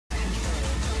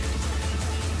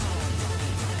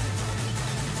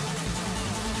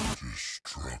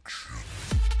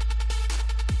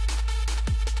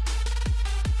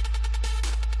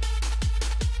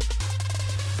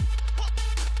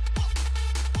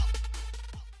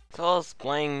So I was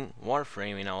playing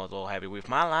Warframe and I was all happy with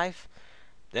my life.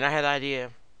 Then I had an idea,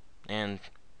 and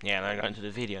yeah, I got into the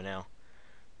video now.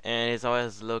 And it's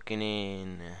always looking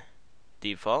in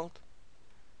default,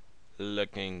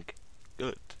 looking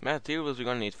good. Materials we're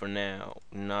gonna need for now,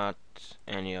 not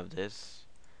any of this.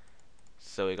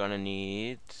 So we're gonna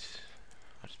need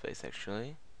what space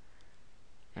actually?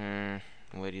 Where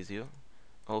is you?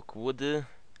 Oak wood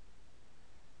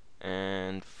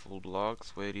and full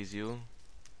blocks. Where is you?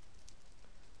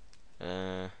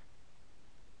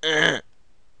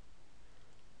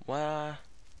 What?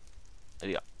 There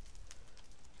we go.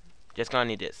 Just gonna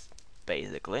need this,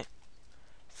 basically.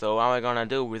 So what we're gonna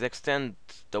do is extend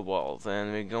the walls,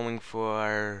 and we're going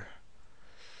for.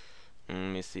 Let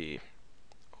me see.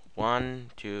 1,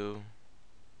 2,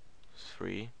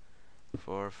 3,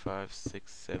 4, 5,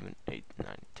 6, 7, 8,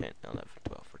 9, 10, 11,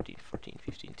 12, 13, 14,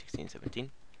 15, 16,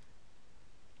 17.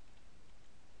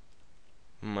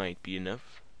 Might be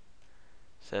enough.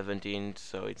 17,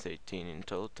 so it's 18 in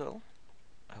total.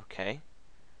 Okay.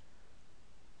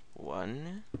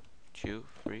 1, 2,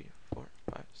 3, 4,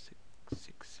 5,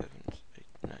 6, 7, 8,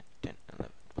 9, 10,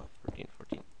 11, 12, 13,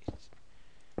 14.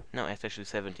 No, it's actually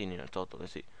 17 in a total.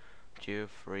 Let's see. 2,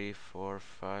 3, 4,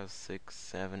 5, 6,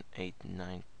 7, 8,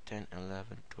 9, 10,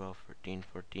 11, 12, 13,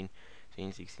 14,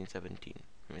 15, 16, 17.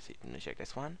 Let me see. Let me check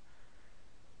this one.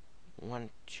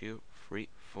 1, 2, 3,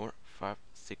 4, 5,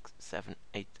 6, 7,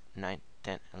 8, 9,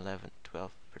 10, 11,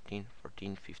 12, 13,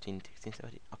 14, 15, 16,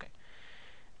 17. Okay.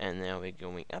 And now we're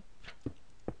going up.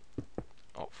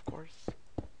 Of course.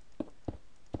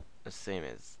 The same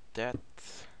as that.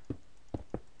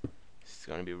 It's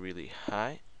gonna be really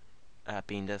high.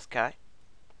 Up in the sky.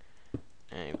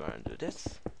 And you're gonna do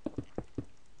this.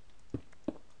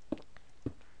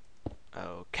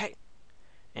 Okay.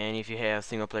 And if you have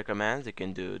single player commands, you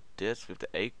can do this with the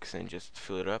X and just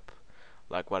fill it up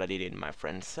like what I did in my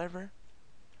friend's server.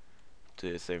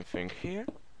 Do the same thing here.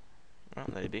 Well,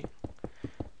 let it be.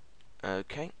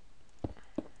 Okay.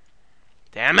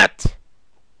 Damn it!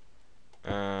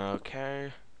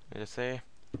 Okay. Let's say.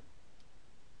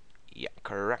 Yeah,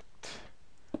 correct.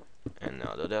 And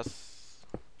now do this.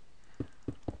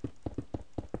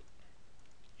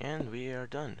 And we are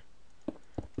done.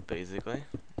 Basically.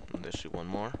 Let's shoot one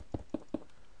more.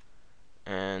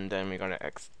 And then we're gonna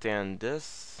extend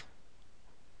this.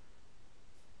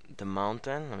 The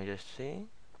mountain, let me just see.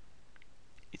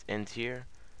 It ends here.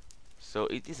 So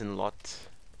it isn't a lot.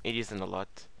 It isn't a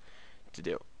lot to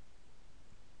do.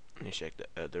 Let me check the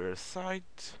other side.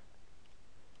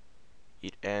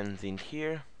 It ends in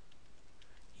here.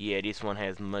 Yeah, this one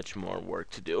has much more work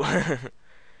to do.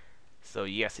 So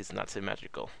yes, it's not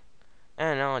symmetrical.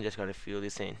 And now I'm just gonna fill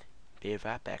this in. Be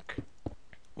right back.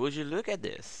 Would you look at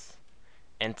this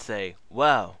and say,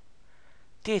 wow,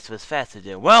 this was faster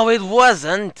than... Well, it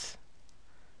wasn't!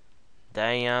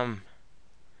 Damn.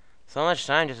 So much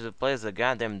time just to place the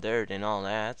goddamn dirt and all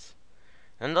that.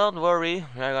 And don't worry,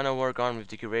 we're gonna work on with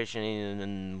decoration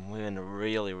in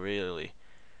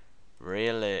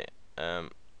really, I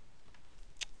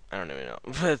don't even know,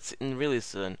 but really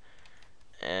soon.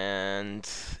 And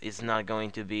it's not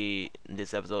going to be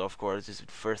this episode, of course. This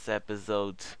first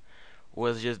episode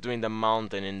was just doing the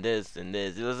mountain and this and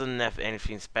this. It wasn't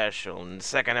anything special. And the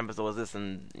second episode was this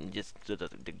and just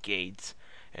the gates.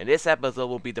 And this episode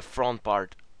will be the front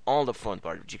part, all the front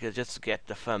part, because just to get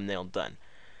the thumbnail done.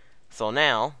 So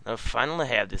now I finally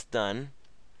have this done.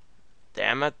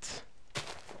 Damn it!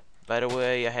 By the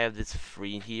way, I have this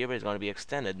free here, but it's gonna be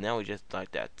extended. Now we just like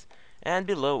that. And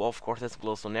below, of course, there's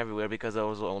glowstone everywhere because there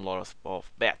was a lot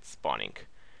of bats spawning.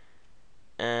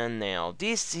 And now,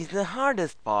 this is the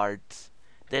hardest part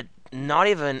that not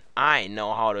even I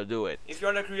know how to do it. If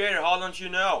you're the creator, how don't you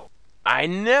know? I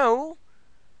know,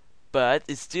 but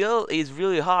it still is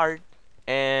really hard.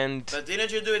 And But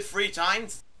didn't you do it 3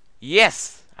 times?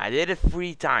 yes, I did it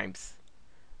 3 times.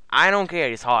 I don't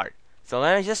care, it's hard. So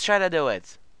let me just try to do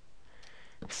it.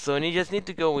 So you just need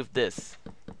to go with this,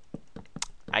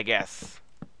 I guess.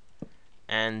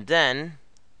 And then,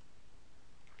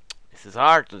 this is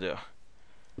hard to do.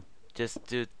 Just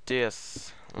do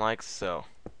this, like so.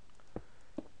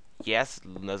 Yes,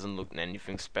 doesn't look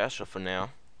anything special for now.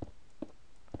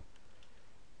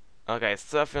 Okay,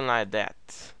 something like that.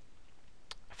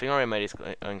 I think I already made this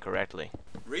incorrectly.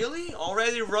 Really?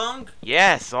 Already wrong?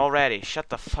 Yes, already. Shut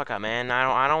the fuck up, man.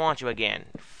 I don't want you again.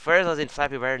 First I was in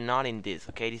Flappy Bird, not in this,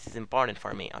 okay? This is important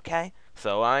for me, okay?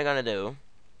 So what I'm gonna do,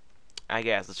 I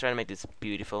guess, let's try to make this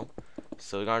beautiful.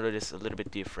 So we're gonna do this a little bit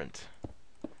different.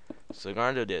 So we're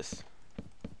gonna do this.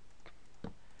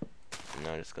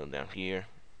 Now just go down here.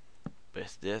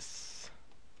 Press this.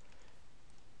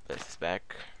 Press this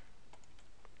back.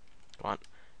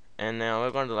 And now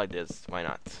we're gonna do like this. Why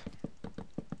not?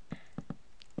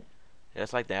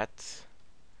 Just like that.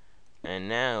 And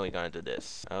now we're gonna do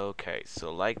this. Okay,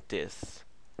 so like this.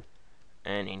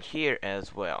 And in here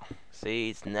as well. See,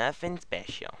 it's nothing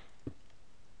special.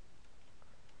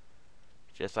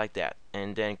 Just like that.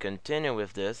 And then continue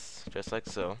with this, just like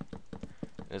so.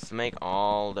 Let's make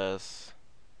all this.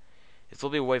 It will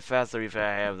be way faster if I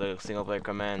have the single player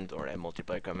command or a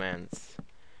multiplayer commands.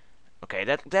 Okay,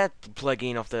 that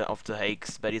plugin of the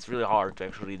Hakes, but it's really hard to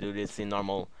actually do this in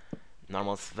normal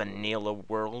vanilla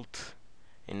world.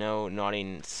 You know, not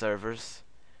in servers.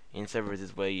 In servers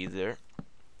it's way easier.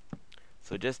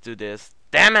 So just do this.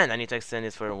 Damn it! I need to extend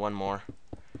this for one more.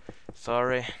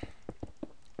 Sorry.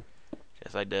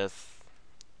 Just like this.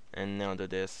 And now do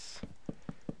this.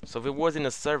 So if it was in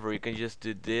a server, you can just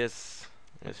do this.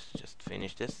 Let's just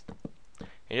finish this.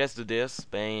 You just do this.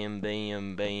 Bam,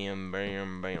 bam, bam,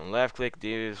 bam, bam. Left click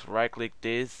this, right click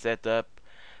this, set up,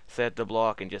 set the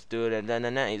block, and just do it. And then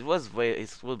it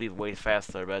will be way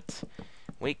faster, but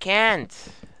we can't.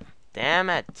 Damn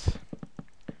it.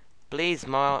 Please,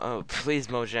 please,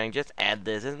 Mojang, just add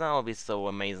this. It's not gonna be so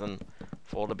amazing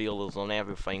for the builders on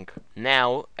everything.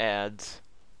 Now add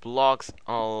blocks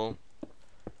all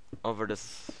over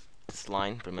this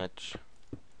line, pretty much,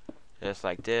 just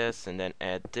like this, and then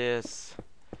add this.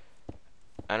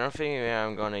 I don't think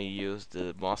I'm gonna use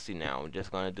the mossy now. I'm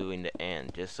just gonna do in the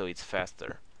end, just so it's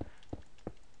faster.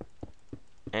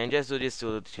 And just do this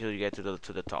till you get to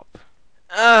the top.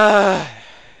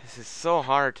 This is so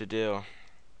hard to do.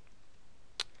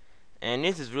 And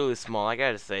this is really small. I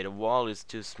gotta say, the wall is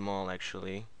too small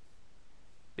actually,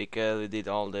 because we did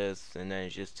all this and then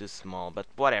it's just too small. But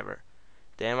whatever.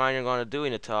 Then what you're gonna do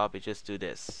in the top is just do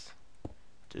this,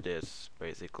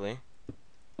 basically.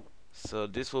 So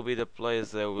this will be the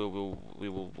place that we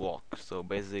will walk. So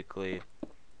basically,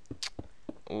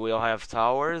 we'll have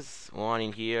towers, one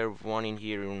in here, one in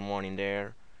here, and one in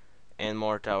there, and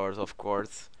more towers, of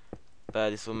course. But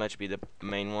this will much be the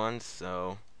main ones.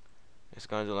 So it's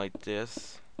gonna do like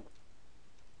this.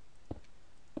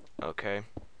 Okay.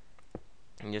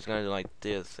 I'm just gonna do like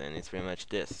this, and it's pretty much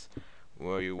this,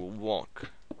 where you will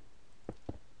walk.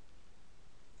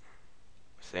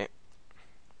 See?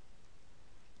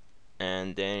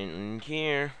 And then in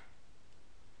here,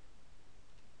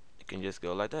 you can just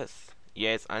go like this.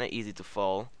 Yeah, it's kinda easy to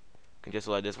fall. You can just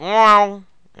go like this. Wow!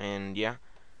 And yeah.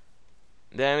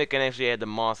 Then we can actually add the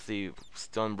mossy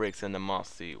stone bricks and the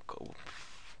mossy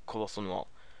colossal wall.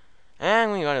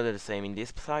 And we're gonna do the same in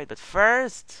this side, but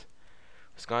first,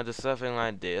 it's gonna do something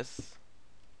like this.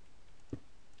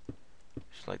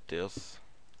 Just like this.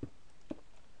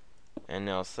 And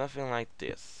now something like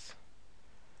this.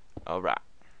 Alright.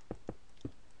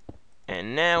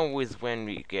 And now is when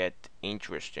we get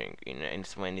interesting. And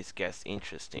it's when this gets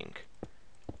interesting.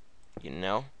 You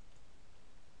know?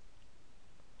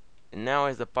 And now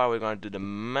is the part we're gonna do the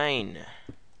main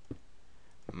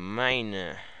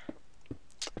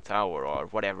tower, or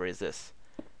whatever is this.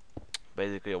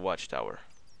 Basically a watchtower.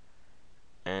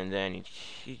 And then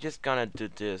you're just gonna do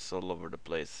this all over the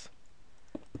place.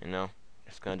 You know?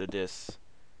 Just gonna do this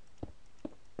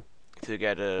to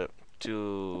get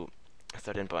to a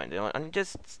certain point. And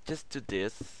just do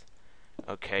this.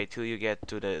 Okay, till you get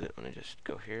to the, let me just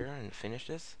go here and finish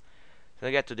this. So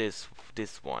I get to this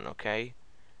one, okay?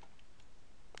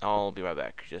 I'll be right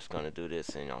back. Just gonna do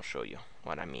this and I'll show you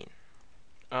what I mean.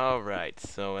 Alright,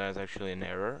 so that's actually an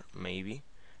error, maybe.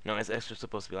 No, it's actually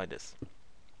supposed to be like this.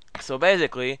 So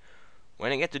basically,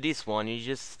 when I get to this one, you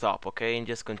just stop, okay? And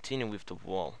just continue with the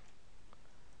wall.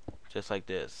 Just like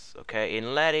this, okay?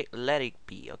 And let it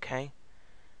be, okay?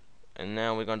 And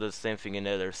now we're gonna do the same thing in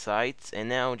the other sides. And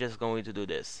now I'm just going to do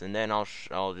this. And then I'll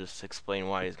just explain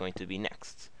what is going to be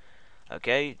next.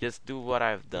 Okay? Just do what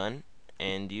I've done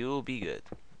and you'll be good.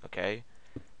 Okay?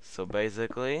 So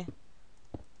basically,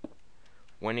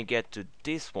 when you get to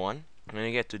this one,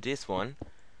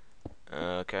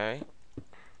 okay,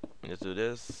 let's do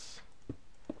this.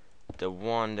 The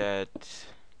one that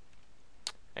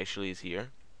actually is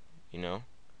here, you know,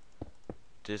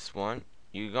 this one,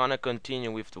 you're gonna continue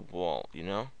with the wall, you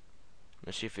know.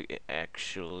 Let's see if it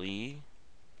actually,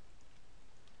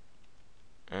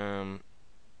 so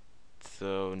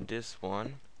this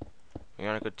one, we're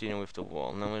gonna continue with the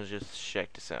wall. Now let's just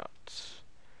check this out.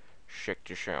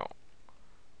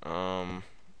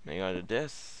 We gotta do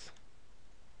this,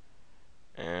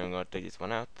 and I'm gonna take this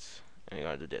one out, and we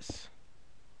gotta do this.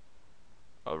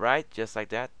 Alright, just like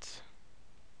that.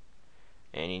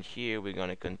 And in here we're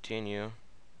gonna continue.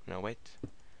 No, wait.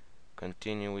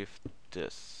 Continue with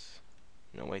this.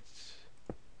 No, wait.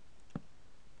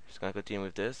 Just gonna continue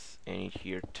with this, and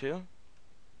here too,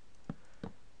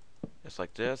 just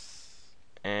like this,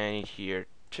 and here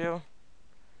too,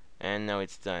 and now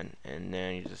it's done. And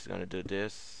then you're just gonna do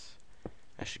this.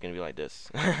 Actually, gonna be like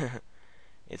this.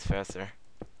 It's faster.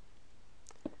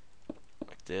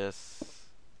 Like this.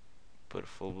 Put a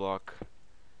full block,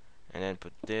 and then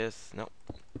put this. No,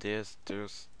 this.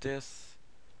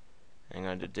 I'm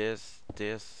gonna do this,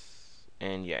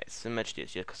 and yeah, it's so much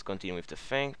this. Just continue with the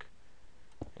thing,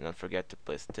 and don't forget to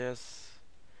place this,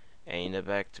 and in the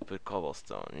back to put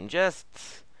cobblestone, and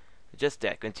just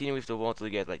that. Continue with the wall till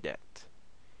you get like that.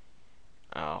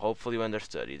 Hopefully you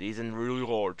understood. It isn't really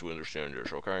hard to understand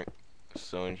this, okay?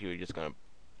 So in here you're just gonna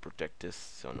protect this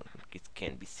so it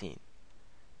can't be seen.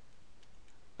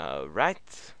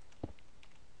 Right.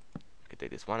 Okay,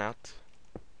 take this one out.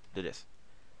 Do this.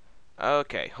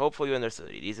 Okay, hopefully you understood.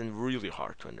 It isn't really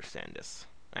hard to understand this,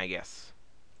 I guess.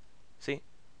 See?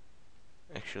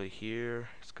 Actually here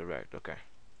it's correct, okay.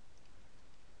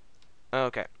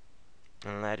 Okay.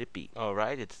 And let it be.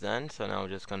 Alright, it's done. So now we're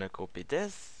just gonna copy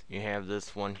this. You have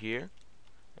this one here.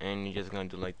 And you're just gonna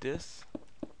do like this.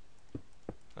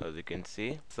 As you can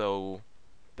see. So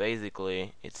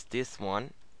basically it's this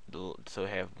one. So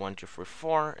have 1, 2, 3,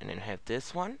 4, and then have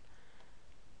this one.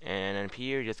 And then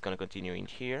here you're just gonna continue in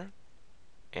here.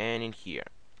 And in here.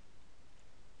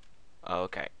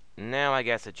 Okay. Now I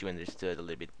guess that you understood a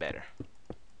little bit better.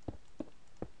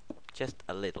 Just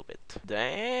a little bit.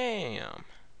 Damn.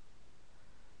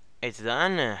 It's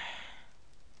done.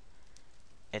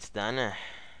 It's done.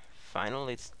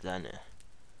 Finally, it's done.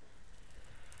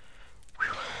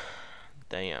 Whew.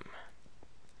 Damn.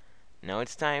 Now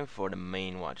it's time for the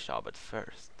main watchtower, but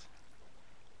first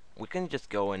we can just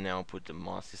go and now put the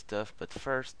mossy stuff, but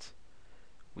first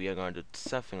we are going to do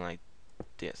something like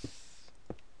this.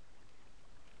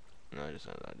 No, just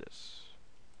not like this.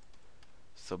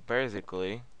 So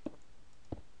basically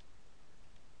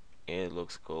it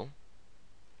looks cool.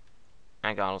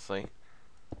 I gotta say.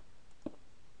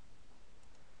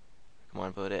 Come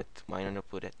on, put it. Why not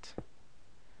put it?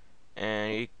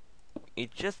 And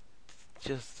it just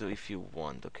so if you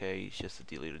want, okay? It's just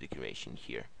a little decoration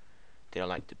here that I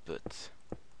like to put.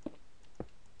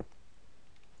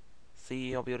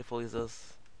 See how beautiful is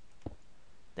this?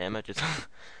 Damn it, just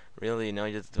really now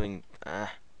just doing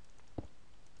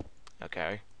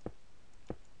okay.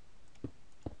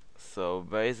 So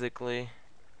basically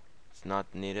it's not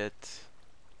needed.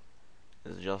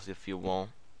 It's just if you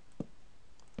want.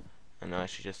 And now I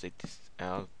should just take this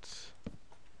out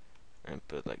and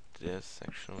put like this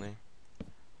actually.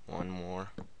 One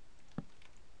more.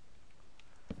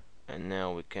 And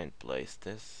now we can place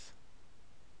this.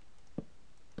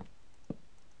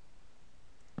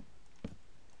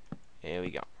 Here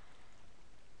we go.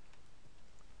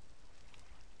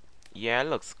 Yeah, it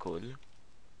looks cool.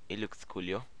 It looks cool,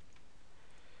 yo.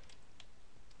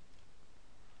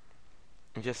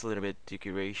 Just a little bit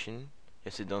decoration.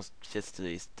 Just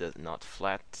this does not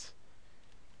flat.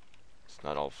 It's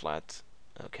not all flat.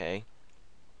 Okay.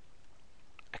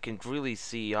 I can't really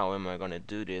see how am I gonna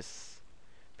do this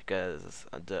because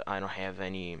I don't have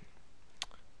any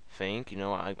thing, you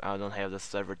know, I don't have the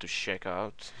server to check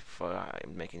out if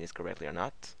I'm making this correctly or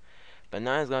not. But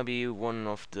now it's gonna be one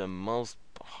of the most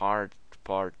hard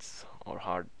parts, or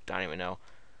hard, I don't even know,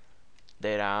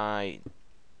 that I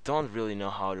don't really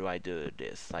know how do I do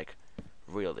this. Like,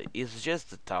 really, it's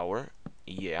just a tower,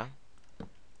 yeah,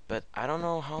 but I don't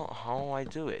know how I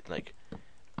do it. Like,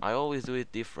 I always do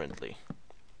it differently.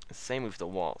 Same with the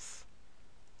walls.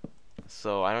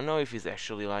 So I don't know if it's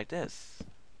actually like this.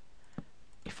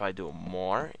 If I do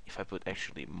more, if I put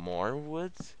actually more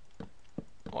wood,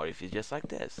 or if it's just like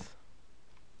this.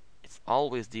 It's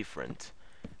always different,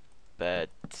 but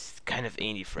it's kind of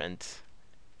indifferent,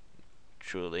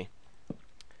 truly.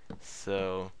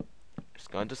 So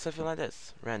just gonna do something like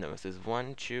this. Random. It says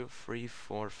 1, 2, 3,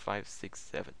 4, 5, 6,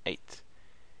 7, 8.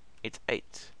 It's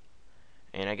 8.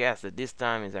 And I guess that this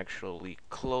time is actually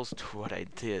close to what I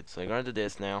did. So I'm gonna do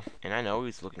this now. And I know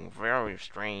it's looking very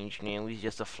strange. You know, it's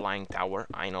just a flying tower,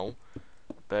 I know.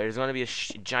 But there's gonna be a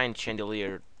giant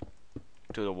chandelier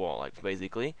to the wall, like,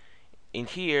 basically. In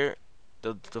here,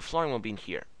 the flooring will be in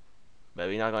here. But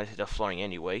we're not gonna hit the flooring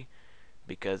anyway.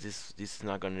 Because this is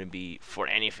not gonna be for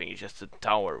anything. It's just a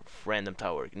tower, random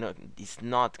tower. No, it's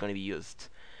not gonna be used.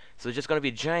 So it's just gonna be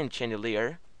a giant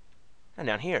chandelier. And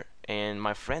down here. And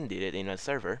my friend did it in a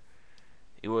server.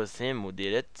 It was him who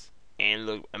did it, and it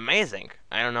looked amazing.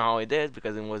 I don't know how he did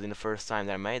because it wasn't the first time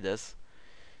that I made this,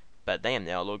 but damn,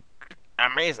 they all look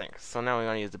amazing. So now we're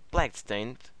gonna use the black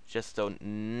stain, just so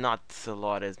not a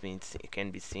lot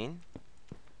can be seen.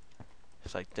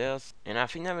 just like this. And I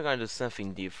think that we're gonna do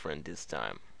something different this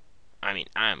time. I mean,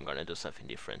 I'm gonna do something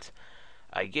different.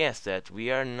 I guess that we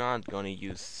are not gonna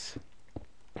use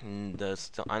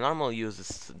I normally use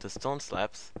the stone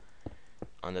slabs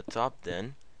on the top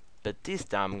then, but this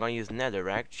time I'm gonna use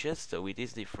netherrack just so it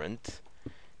is different,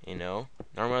 you know.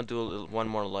 Now I'm gonna do one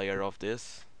more layer of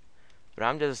this, but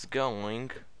I'm just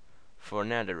going for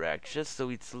netherrack just so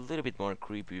it's a little bit more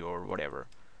creepy or whatever.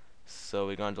 So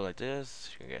we're gonna do like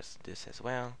this, I guess this as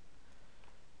well.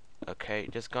 Okay,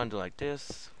 just gonna do like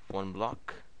this, one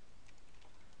block,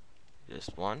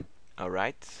 just one,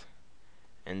 alright,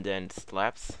 and then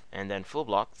slabs, and then full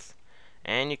blocks,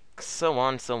 and so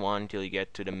on till you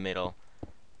get to the middle.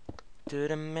 To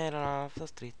the middle of the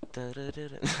street.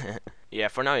 Yeah,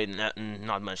 for now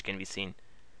not much can be seen.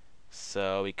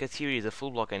 So because here is a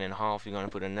full block and a half, you're gonna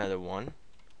put another one.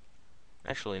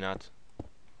 Actually not.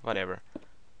 Whatever.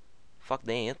 Fuck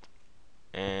that.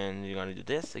 And you're gonna do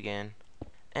this again.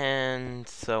 And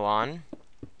so on.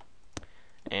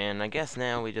 And I guess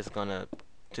now we're just gonna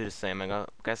do the same. I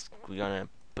guess we're gonna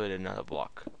put another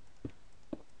block.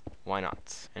 Why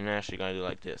not? And actually gonna do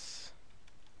like this.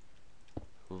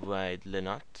 Why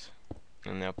not?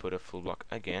 And now put a full block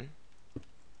again.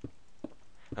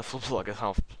 A full block is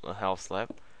a half slab.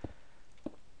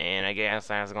 And I guess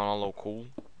that's gonna look cool.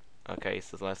 Okay,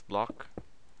 so the last block.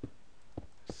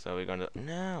 So we're gonna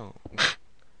no.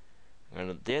 We're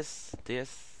gonna do this,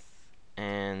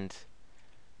 and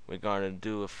we're gonna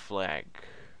do a flag,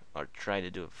 or try to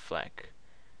do a flag.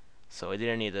 So I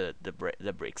didn't need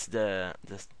the bricks, the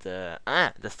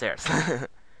stairs.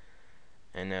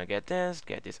 And now get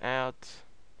this out.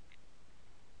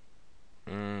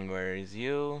 Where is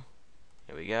you?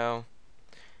 Here we go.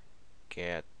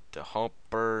 Get the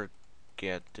hopper.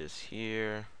 Get this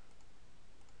here.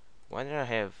 Why did I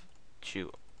have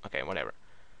two? Okay, whatever.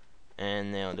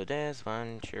 And now do this.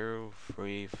 1, 2,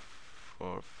 3,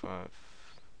 4, 5.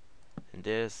 And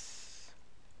this.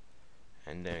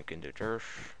 And then I can do this.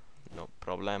 No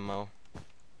problemo.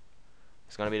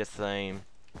 It's gonna be the same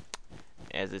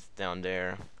as it's down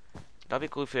there. That'd be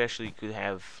cool if you actually could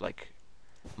have like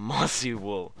mossy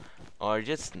wool or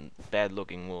just bad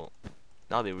looking wool.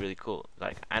 That'd be really cool.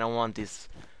 Like, I don't want this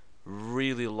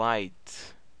really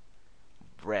light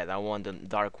red. I want the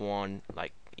dark one,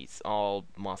 like it's all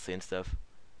mossy and stuff.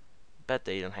 But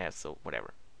they don't have, so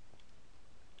whatever.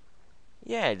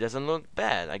 Yeah, it doesn't look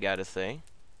bad, I gotta say.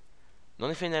 The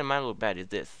only thing that might look bad is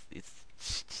this.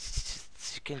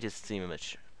 You can just see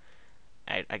much.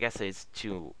 I guess it's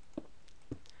too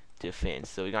thin.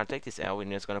 So we're gonna take this out. We're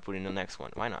just gonna put in the next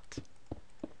one. Why not?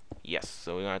 Yes.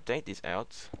 So we're gonna take this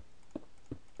out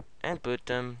and put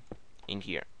them in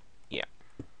here.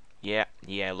 Yeah.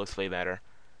 It looks way better.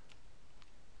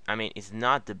 I mean, it's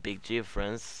not the big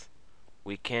difference.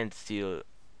 We can't see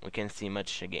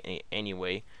much again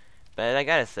anyway. But I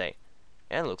gotta say,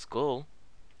 it looks cool.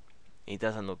 It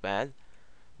doesn't look bad.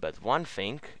 But one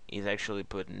thing is actually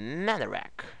put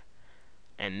netherrack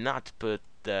and not put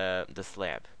the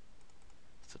slab.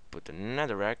 So put the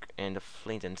netherrack and the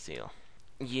flint and steel.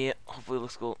 Yeah, hopefully it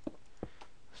looks cool.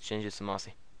 Let's change this to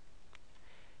mossy.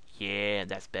 Yeah,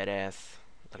 that's badass.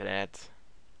 Look at that.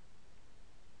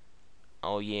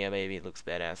 Oh yeah, baby, it looks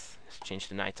badass. Let's change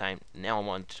to nighttime. Now I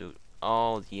want to.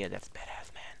 Oh yeah, that's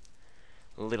badass, man.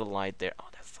 A little light there. Oh,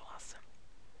 that's so awesome.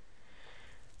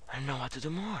 I don't know what to do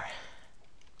more.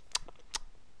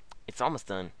 It's almost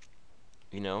done.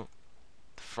 You know,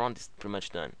 the front is pretty much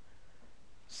done.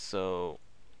 So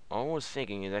all I was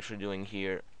thinking is actually doing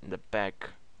here in the back.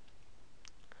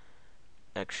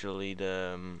 Actually,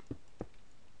 the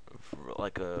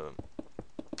like a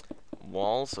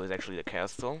wall, so it's actually the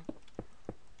castle.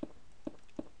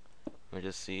 Let me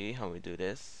just see how we do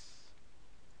this.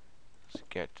 Let's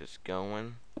get this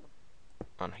going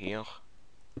on here.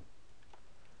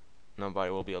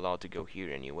 Nobody will be allowed to go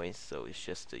here anyway, so it's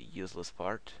just a useless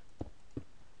part.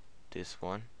 This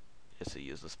one, just a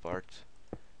useless part.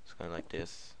 It's kind of like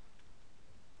this,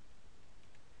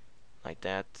 like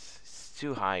that. It's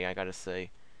too high, I gotta say.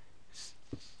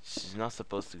 It's not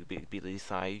supposed to be this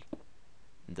high.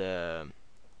 The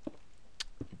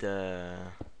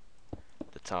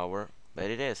tower, but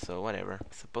it is, so whatever.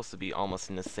 It's supposed to be almost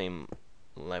in the same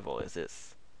level as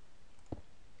this,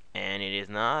 and it is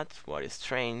not. What is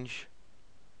strange?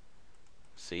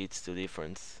 See, it's too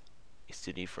different. It's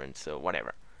too different, so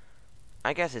whatever.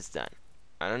 I guess it's done.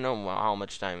 I don't know how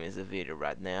much time is the video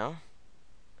right now.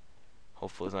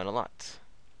 Hopefully it's not a lot,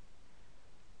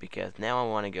 because now I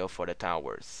want to go for the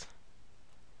towers,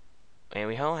 and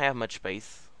we don't have much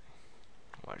space.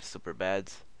 Well, it's super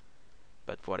bad,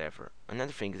 but whatever.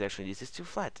 Another thing is actually this is too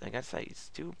flat. I gotta say, it's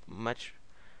too much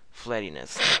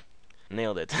flattiness.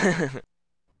 Nailed it. I'm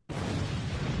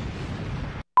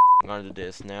gonna do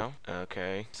this now.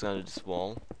 Okay, so I'm gonna do this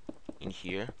wall in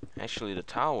here. Actually, the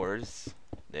towers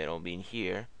that'll be in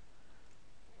here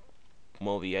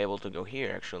will be able to go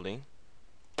here. Actually,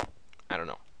 I don't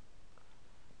know.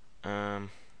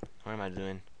 What am I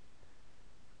doing?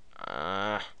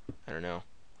 I don't know.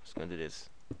 I'm just gonna do this.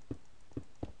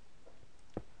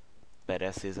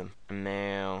 Badassism. And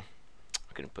now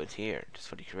I'm gonna put here just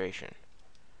for decoration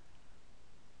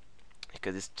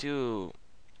because it's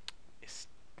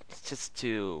just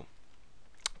too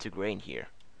gray in here.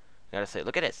 I gotta say,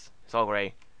 look at this. It's all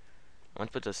gray. I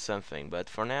want to put something, but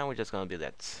for now we're just gonna be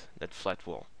that flat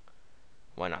wall.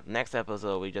 Why not? Next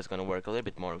episode we're just gonna work a little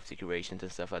bit more with decorations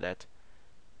and stuff like that.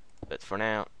 But for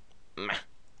now, meh.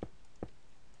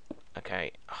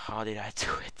 Okay, how did I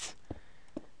do it?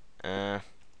 So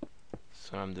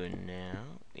what I'm doing now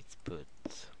is put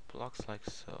blocks like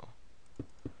so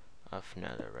of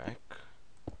netherrack,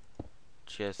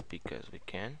 just because we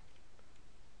can.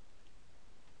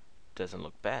 Doesn't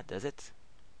look bad, does it?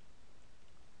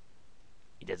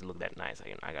 It doesn't look that nice,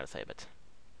 I gotta say, but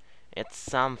it's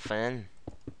something.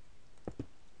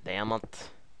 Damn it.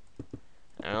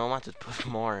 I don't want to put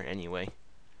more anyway.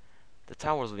 The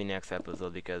towers will be next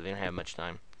episode because we don't have much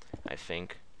time, I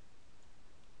think.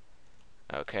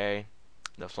 Okay,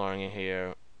 the flooring in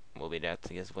here will be that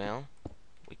as well.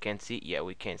 We can see, yeah,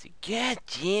 we can see. God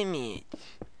damn it!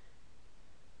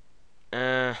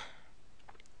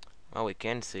 Well, we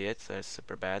can see it, so it's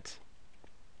super bad.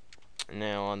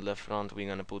 Now on the front we're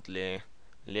gonna put les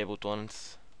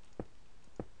boutons,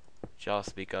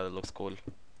 just because it looks cool.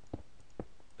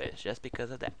 But it's just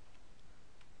because of that.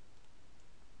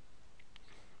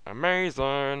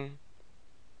 Amazing!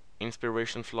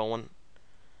 Inspiration flowing.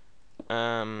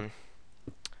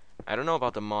 I don't know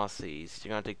about the mossies. It's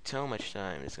gonna take too much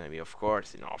time. It's gonna be, of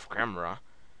course, off camera.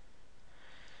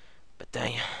 But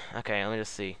dang. Okay, let me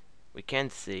just see. We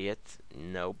can't see it.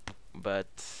 Nope. But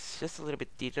just a little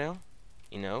bit detail.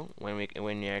 You know,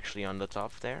 when you're actually on the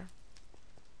top there,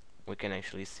 we can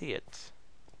actually see it.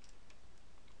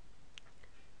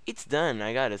 It's done.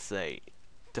 I gotta say,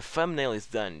 the thumbnail is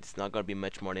done. It's not gonna be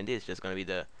much more than this. It's just gonna be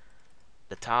the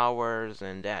towers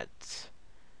and that.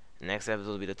 Next episode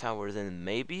will be the towers and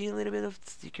maybe a little bit of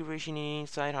decoration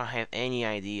inside. I don't have any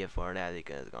idea for that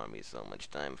because it's gonna be so much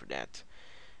time for that.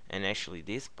 And actually,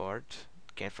 this part,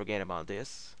 can't forget about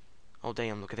this. Oh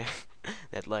damn! Look at that.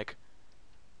 That like.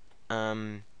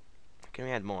 Can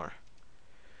we add more?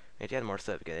 We have to add more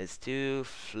stuff because it's too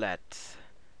flat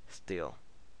still.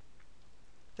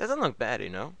 Doesn't look bad, you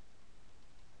know.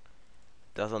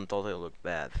 Doesn't totally look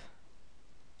bad.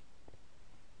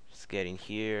 Just get in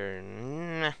here.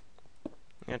 Nah.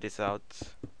 Get this out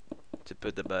to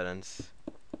put the buttons.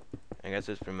 I guess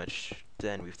it's pretty much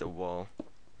done with the wall.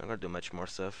 I'm gonna do much more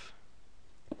stuff.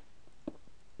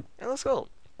 It looks cool.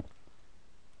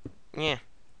 Yeah.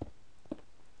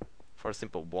 For a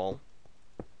simple wall.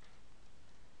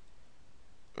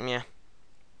 Yeah.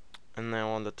 And now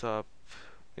on the top,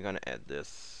 we're gonna add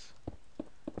this.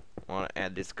 Wanna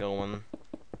add this going.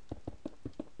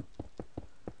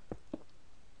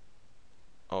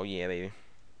 Oh yeah, baby.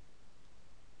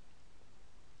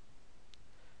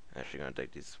 Actually gonna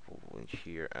take this one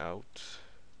here out.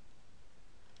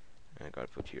 I gotta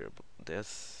put here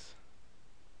this.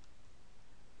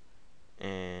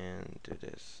 And do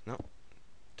this. No.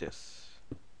 This.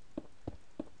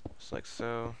 Just like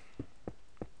so.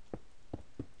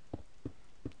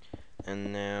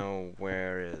 And now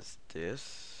where is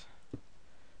this?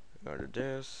 Go to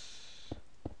this.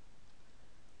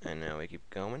 And now we keep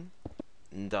going.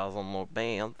 Doesn't look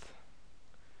bad.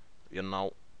 You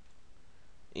know.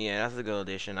 Yeah, that's a good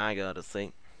addition, I gotta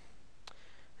say.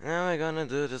 Now we're gonna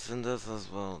do this and this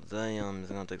as well. Damn,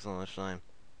 it's gonna take so much time.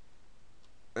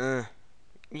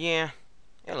 Yeah,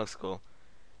 it looks cool.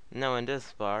 Now in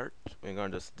this part, we're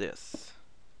gonna do this.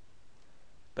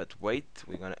 But wait,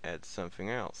 we're gonna add something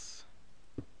else.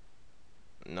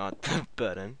 Not the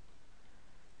button.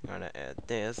 We're gonna add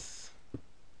this.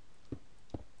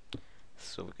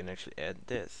 So we can actually add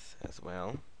this as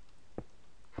well.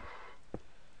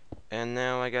 And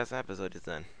now I guess episode is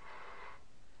done.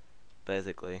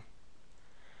 Basically.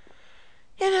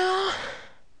 You know,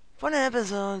 fun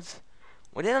episodes.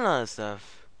 We did a lot of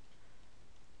stuff.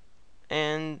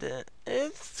 And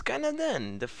it's kinda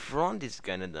done. The front is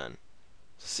kinda done.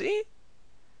 See?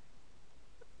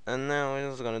 And now we're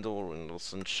just gonna do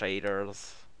some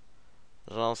shaders.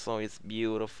 Also, it's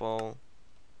beautiful.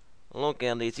 Look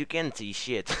at this, you can't see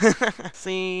shit.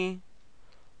 See?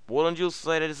 Wouldn't you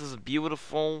say that this is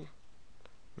beautiful?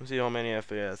 Let's see how many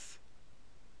FPS.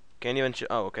 Can't even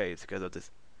oh, okay, it's because of this.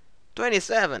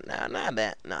 27, nah, not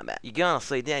bad, not bad. You gonna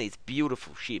say that it's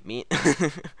beautiful shit, man.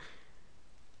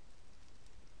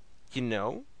 You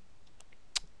know,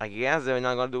 I guess they're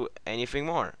not gonna do anything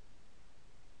more.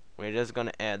 We're just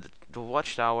gonna add the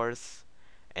watchtowers,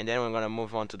 and then we're gonna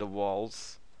move on to the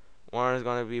walls. One is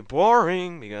gonna be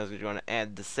boring because we're gonna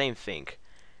add the same thing.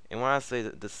 And when I say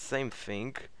the same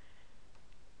thing,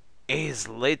 is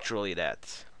literally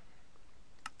that.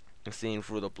 I'm seeing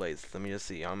through the place. Let me just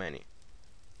see how many.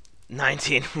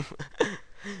 19.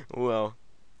 Well,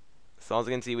 so as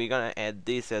you can see, we're gonna add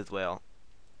this as well.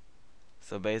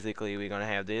 So basically, we're gonna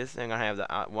have this, and gonna have the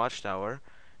watchtower,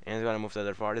 and it's gonna move to the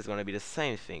other part. It's gonna be the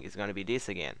same thing. It's gonna be this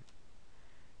again.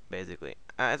 Basically,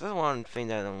 that's one thing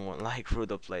that I don't like through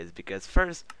the place, because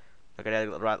first, look at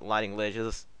that lighting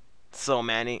glitches, so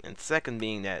many, and second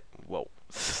being that, whoa,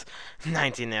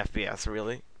 19 FPS,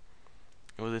 really?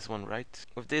 With this one, right?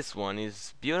 With this one,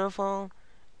 is beautiful,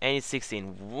 and it's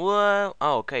 16. Whoa!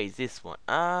 Oh, okay, it's this one.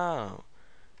 Oh,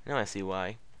 now I see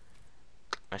why.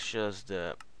 I chose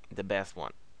the best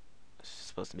one. It's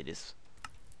supposed to be this.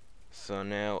 So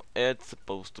now it's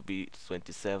supposed to be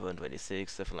 27,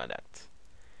 26, something like that.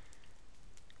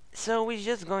 So we're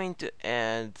just going to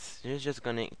add. We're just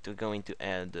going to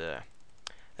add the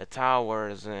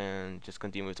towers and just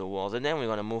continue with the walls, and then we're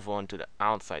gonna move on to the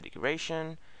outside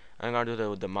decoration. I'm gonna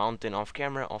do the mountain off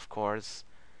camera, of course,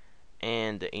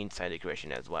 and the inside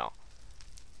decoration as well.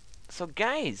 So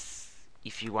guys,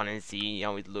 if you wanna see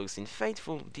how it looks in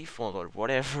Faithful Default or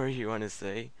whatever you wanna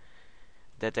say,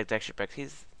 that texture pack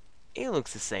it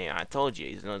looks the same. I told you,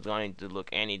 it's not going to look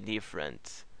any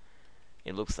different.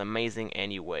 It looks amazing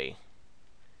anyway.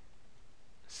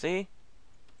 See?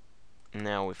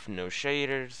 Now with no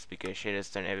shaders, because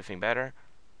shaders turn everything better.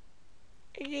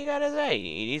 You gotta say,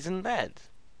 it isn't bad.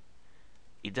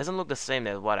 It doesn't look the same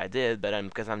as what I did, but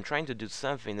because I'm trying to do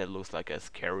something that looks like a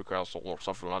scary castle or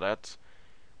something like that,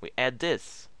 we add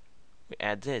this. We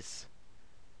add this.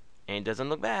 And it doesn't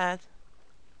look bad.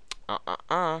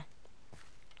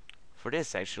 For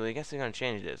this, actually, I guess we're gonna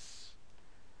change this.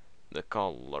 The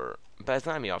color. But it's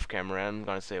not me off camera, I'm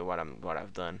gonna say what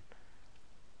I've done.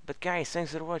 But guys,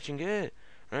 thanks for watching. Good.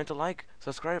 Remember to like,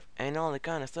 subscribe, and all that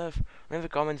kind of stuff. Remember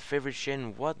to comment, favorite, share,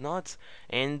 and whatnot.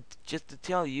 And just to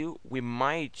tell you, we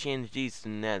might change these to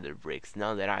nether bricks.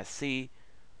 Now that I see,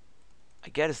 I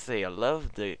gotta say, I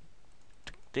love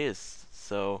this.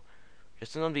 So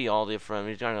just to not be all different,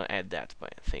 we're trying to add that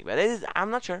thing. But it is, I'm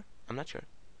not sure.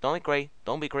 Don't be cray.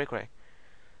 Don't be cray.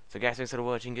 So guys, thanks for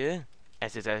watching. Good.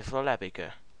 Essa é a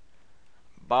Epica.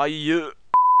 Bye.